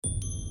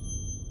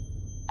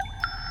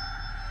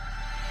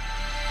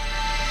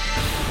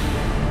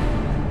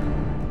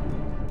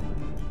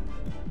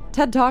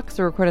TED Talks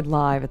are recorded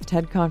live at the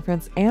TED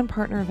Conference and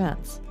partner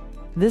events.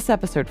 This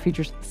episode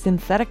features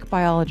synthetic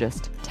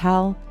biologist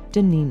Tal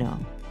Danino.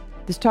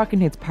 This talk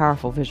contains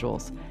powerful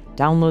visuals.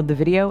 Download the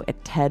video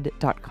at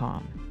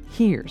TED.com.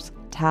 Here's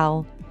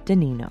Tal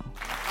Danino.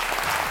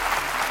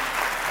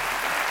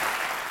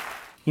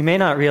 You may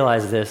not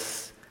realize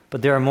this,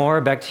 but there are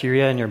more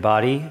bacteria in your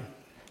body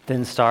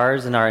than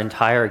stars in our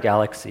entire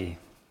galaxy.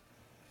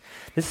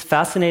 This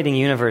fascinating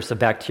universe of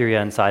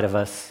bacteria inside of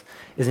us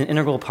is an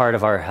integral part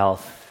of our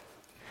health.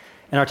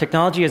 And our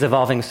technology is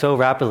evolving so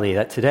rapidly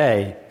that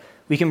today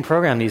we can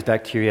program these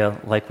bacteria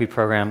like we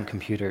program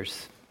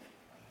computers.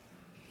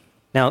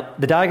 Now,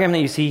 the diagram that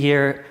you see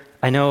here,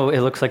 I know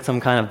it looks like some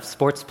kind of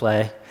sports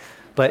play,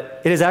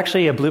 but it is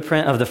actually a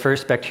blueprint of the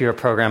first bacteria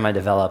program I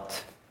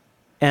developed.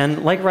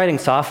 And like writing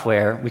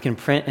software, we can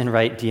print and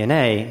write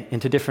DNA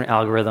into different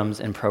algorithms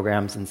and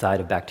programs inside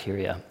of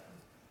bacteria.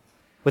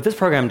 What this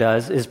program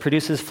does is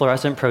produces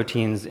fluorescent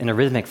proteins in a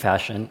rhythmic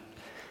fashion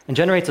and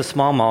generates a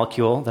small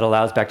molecule that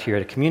allows bacteria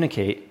to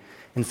communicate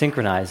and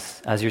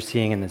synchronize, as you're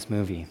seeing in this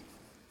movie.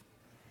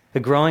 The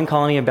growing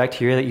colony of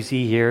bacteria that you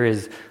see here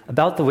is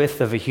about the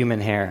width of a human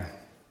hair.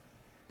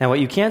 Now, what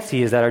you can't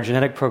see is that our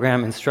genetic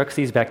program instructs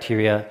these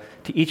bacteria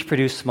to each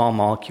produce small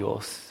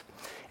molecules.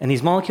 And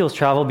these molecules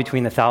travel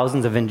between the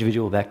thousands of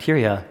individual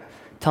bacteria,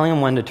 telling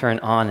them when to turn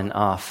on and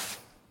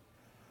off.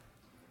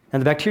 Now,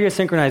 the bacteria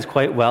synchronize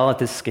quite well at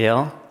this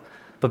scale,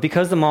 but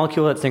because the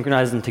molecule that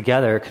synchronizes them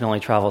together can only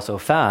travel so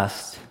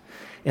fast,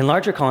 in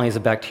larger colonies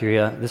of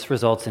bacteria, this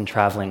results in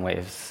traveling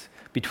waves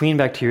between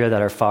bacteria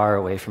that are far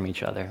away from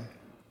each other.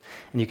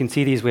 And you can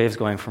see these waves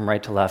going from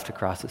right to left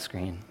across the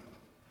screen.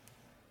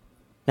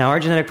 Now, our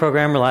genetic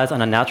program relies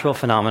on a natural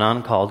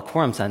phenomenon called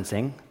quorum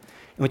sensing,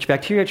 in which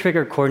bacteria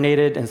trigger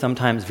coordinated and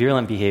sometimes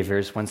virulent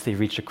behaviors once they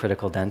reach a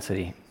critical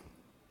density.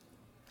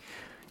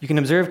 You can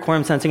observe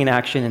quorum sensing in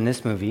action in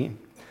this movie,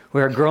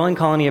 where a growing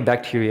colony of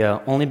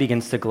bacteria only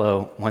begins to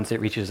glow once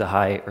it reaches a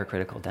high or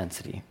critical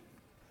density.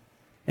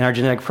 And our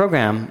genetic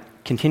program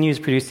continues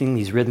producing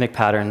these rhythmic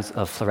patterns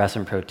of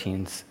fluorescent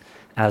proteins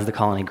as the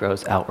colony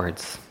grows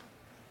outwards.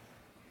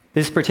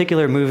 This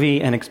particular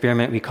movie and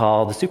experiment we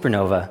call the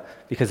supernova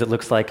because it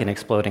looks like an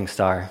exploding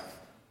star.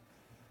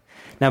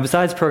 Now,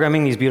 besides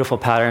programming these beautiful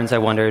patterns, I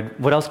wondered,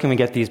 what else can we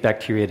get these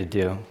bacteria to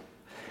do?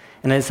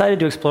 And I decided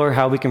to explore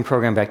how we can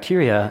program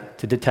bacteria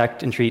to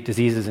detect and treat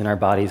diseases in our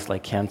bodies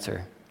like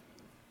cancer.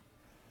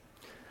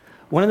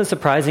 One of the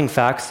surprising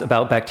facts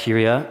about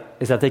bacteria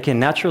is that they can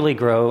naturally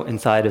grow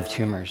inside of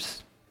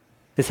tumors.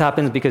 This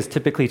happens because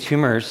typically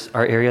tumors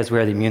are areas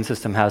where the immune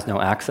system has no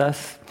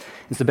access,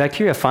 and so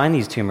bacteria find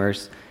these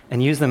tumors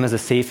and use them as a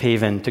safe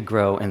haven to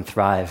grow and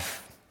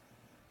thrive.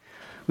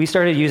 We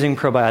started using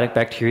probiotic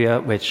bacteria,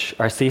 which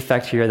are safe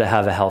bacteria that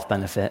have a health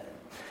benefit,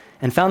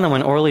 and found that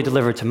when orally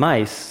delivered to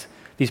mice,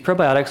 these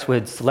probiotics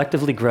would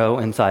selectively grow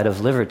inside of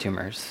liver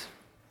tumors.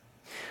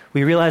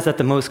 We realized that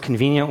the most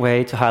convenient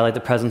way to highlight the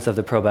presence of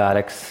the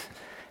probiotics,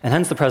 and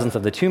hence the presence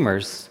of the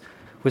tumors,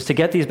 was to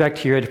get these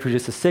bacteria to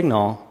produce a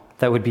signal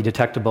that would be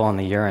detectable in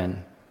the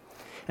urine.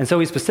 And so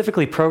we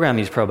specifically programmed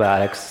these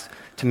probiotics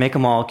to make a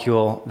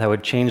molecule that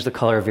would change the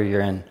color of your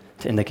urine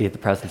to indicate the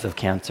presence of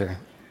cancer.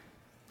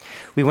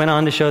 We went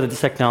on to show that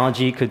this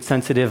technology could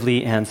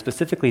sensitively and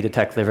specifically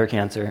detect liver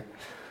cancer,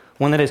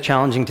 one that is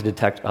challenging to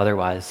detect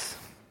otherwise.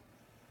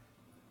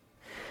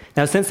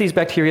 Now, since these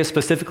bacteria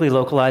specifically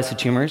localize to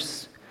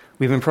tumors,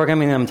 we've been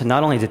programming them to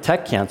not only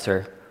detect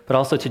cancer, but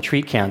also to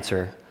treat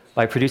cancer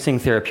by producing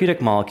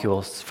therapeutic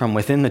molecules from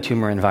within the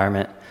tumor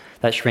environment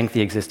that shrink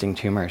the existing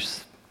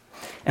tumors.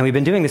 And we've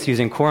been doing this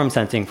using quorum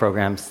sensing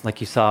programs like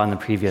you saw in the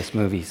previous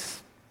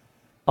movies.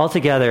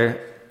 Altogether,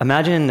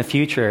 imagine in the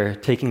future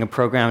taking a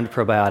programmed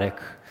probiotic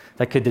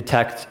that could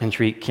detect and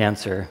treat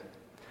cancer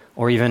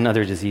or even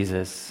other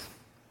diseases.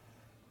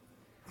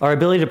 Our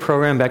ability to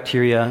program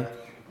bacteria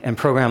and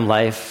program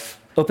life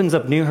opens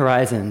up new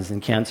horizons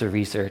in cancer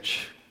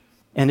research.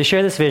 And to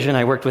share this vision,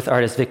 I worked with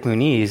artist Vic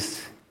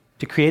Muniz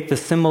to create the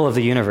symbol of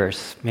the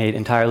universe made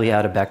entirely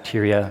out of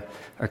bacteria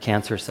or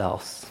cancer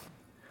cells.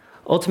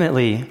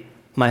 Ultimately,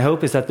 my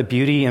hope is that the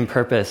beauty and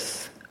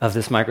purpose of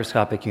this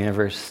microscopic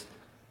universe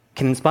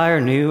can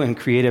inspire new and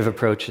creative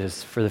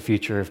approaches for the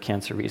future of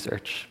cancer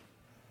research.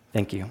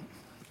 Thank you.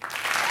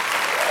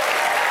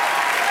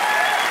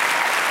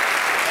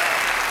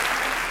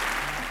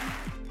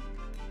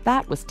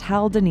 That was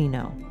Tal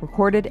Danino,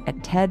 recorded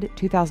at TED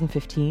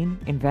 2015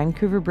 in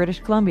Vancouver,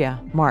 British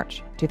Columbia,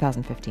 March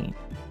 2015.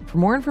 For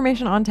more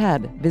information on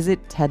TED, visit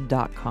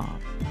TED.com.